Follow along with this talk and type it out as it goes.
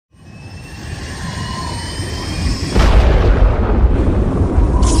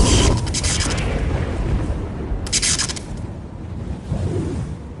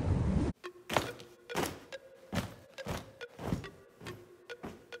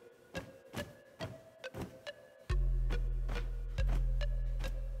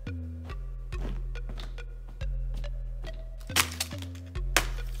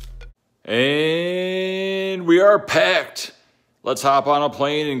And we are packed. Let's hop on a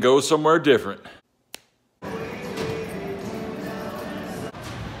plane and go somewhere different.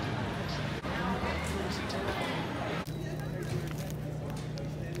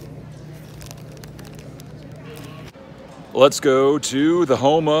 Let's go to the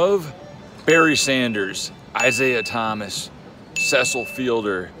home of Barry Sanders, Isaiah Thomas, Cecil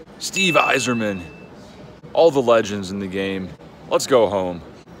Fielder, Steve Yzerman, all the legends in the game. Let's go home.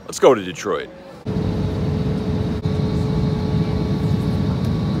 Let's go to Detroit.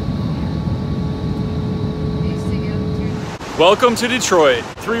 Welcome to Detroit,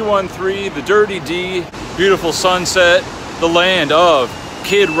 313, the Dirty D, beautiful sunset, the land of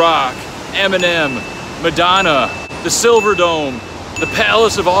Kid Rock, Eminem, Madonna, the Silver Dome, the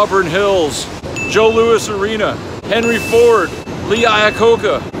Palace of Auburn Hills, Joe Louis Arena, Henry Ford, Lee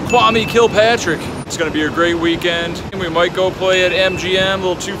Iacocca, Kwame Kilpatrick. It's gonna be a great weekend. And we might go play at MGM,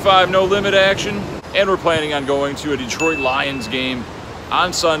 little 2-5 no limit action. And we're planning on going to a Detroit Lions game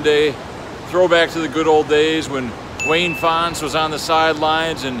on Sunday. Throwback to the good old days when Wayne Fonts was on the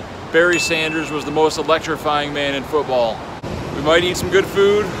sidelines and Barry Sanders was the most electrifying man in football. We might eat some good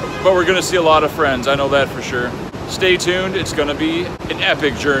food, but we're gonna see a lot of friends, I know that for sure. Stay tuned, it's gonna be an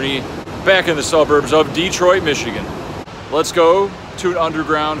epic journey back in the suburbs of Detroit, Michigan. Let's go to an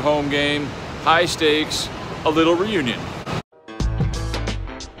underground home game, high stakes, a little reunion.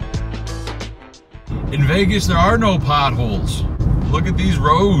 In Vegas, there are no potholes. Look at these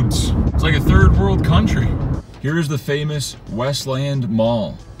roads. It's like a third world country. Here's the famous Westland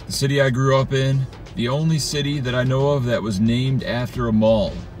Mall, the city I grew up in, the only city that I know of that was named after a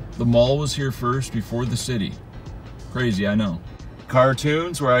mall. The mall was here first before the city. Crazy, I know.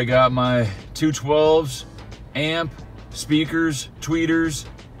 Cartoons, where I got my 212s, amp, speakers, tweeters,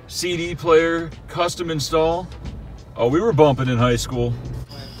 CD player, custom install. Oh, we were bumping in high school.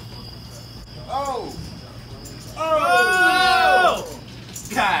 Oh! Oh! Oh!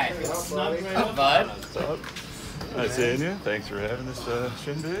 God. Up, bud. What's up? Nice seeing you. Thanks for having this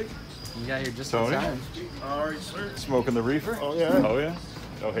shindig. You got here just Tony? in time. All right, sir. Smoking the reefer? Oh, yeah. Oh, yeah?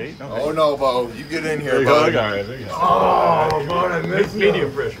 No hate? No hate. Oh, no, Bo. You get in here, Big Bo. hug. All right, there you go. Oh, Bo, I missed you.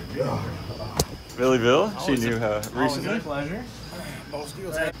 Medium pressure. Billy Bill, seen you recently. Pleasure.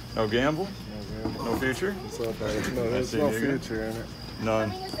 No gamble? No future? What's up, man? No, there's Nice no seeing you. future in it.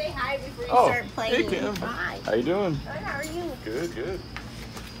 None. I'm gonna say hi before you Oh, start playing. hey Kim. Hi. How you doing? Good, how are you? Good, good.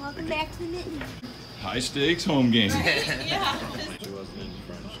 Welcome back to the mitten. High stakes home game. Yeah.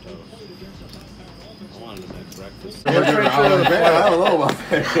 I don't know about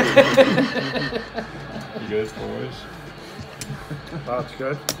that. You good, boys? That's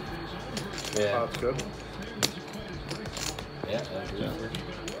good. Yeah. That's good. Yeah, that's Yeah. good.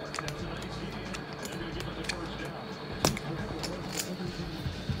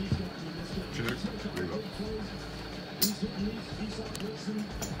 Cheers. There you go.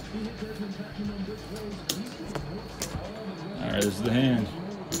 All right, this is the hand.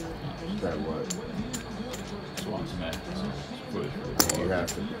 That what? Just want some footage. You have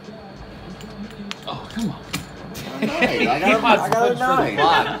to. Oh, come on. I got a nine.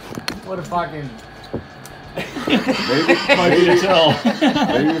 What a fucking... Maybe Might be a tell.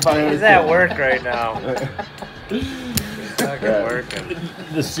 Maybe if I He's at work right now. He's fucking working.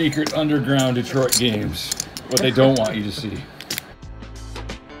 The secret underground Detroit games. What they don't want you to see.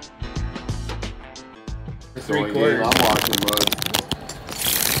 Three quarters. I'm watching, bud.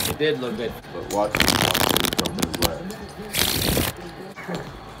 It did look good. But watching something is left.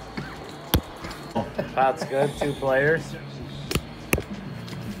 Pot's good. 2 players.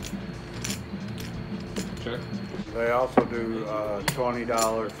 Check. They also do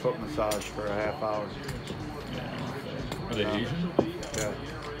 $20 foot massage for a half hour. Are they Asian? Yeah.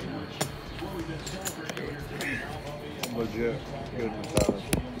 Legit good massage.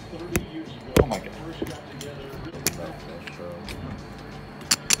 Oh my god.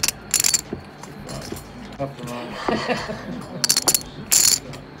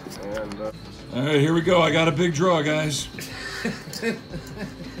 And All right, here we go. I got a big draw, guys.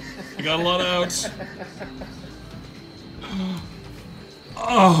 I got a lot of outs.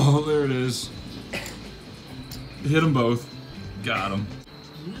 Oh, there it is. Hit them both. Got them.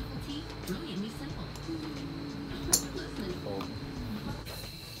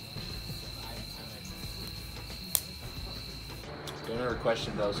 Don't ever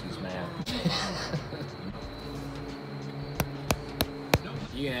question Boski's man.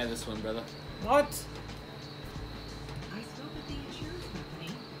 You can have this one, brother. What? I spoke with the insurance company.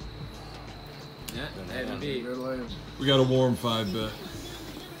 Yeah, that would be. We got a warm 5 bet.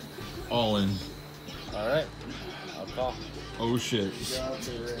 All in. Alright. I'll call. Oh shit.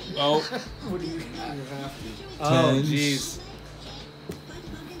 Oh. What do you have to? Oh, jeez.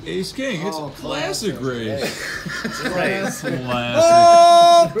 Ace King, it's classic race. Classic.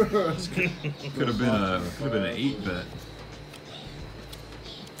 Classic. Could have been an 8-bet.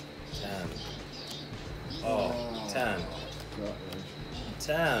 10. Oh, 10.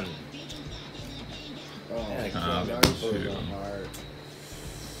 10.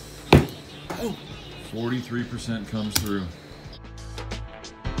 Oh, 43% comes through.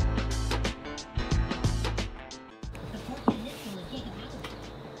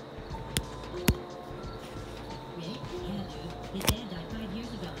 His dad died 5 years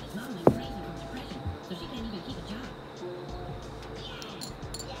ago. His mom went crazy from depression, so she can't even keep a job.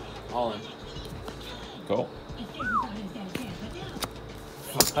 All in. Cool.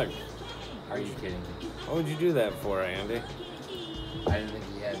 Fuck. Are you kidding? What would you do that for, Andy? I didn't think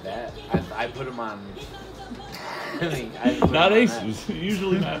he had that. I put him on. Not aces.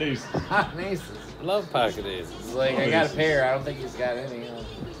 Usually not aces. Not aces. I love pocket aces. It's like, I got a pair. I don't think he's got any.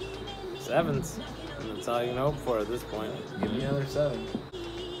 Sevens. That's all you can hope for at this point. Give me another 7.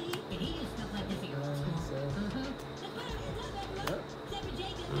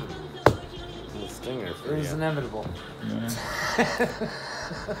 The stinger for It was you. inevitable. Yeah.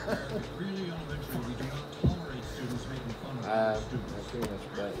 I pretty much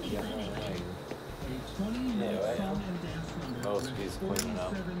bet you got more than Anyway, Boski's cleaning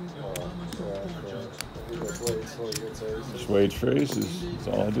up. Swage faces. That's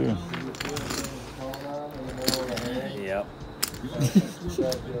all I do. Yep.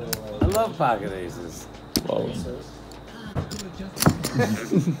 I love pocket aces. Love them.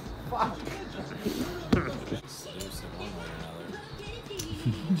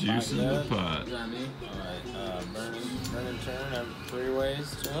 Juice in the pot. Alright, burn and turn. Have 3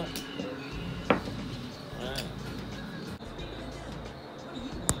 ways to it. Alright.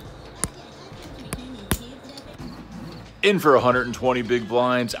 In for 120 big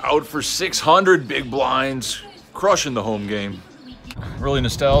blinds, out for 600 big blinds, crushing the home game. Really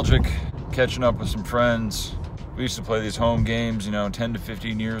nostalgic, catching up with some friends. We used to play these home games, you know, 10 to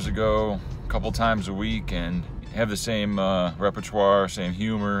 15 years ago, a couple times a week, and have the same repertoire, same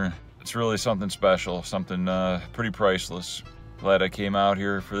humor. It's really something special, something pretty priceless. Glad I came out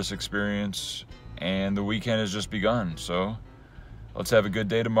here for this experience, and the weekend has just begun. So let's have a good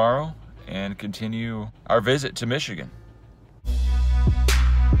day tomorrow and continue our visit to Michigan.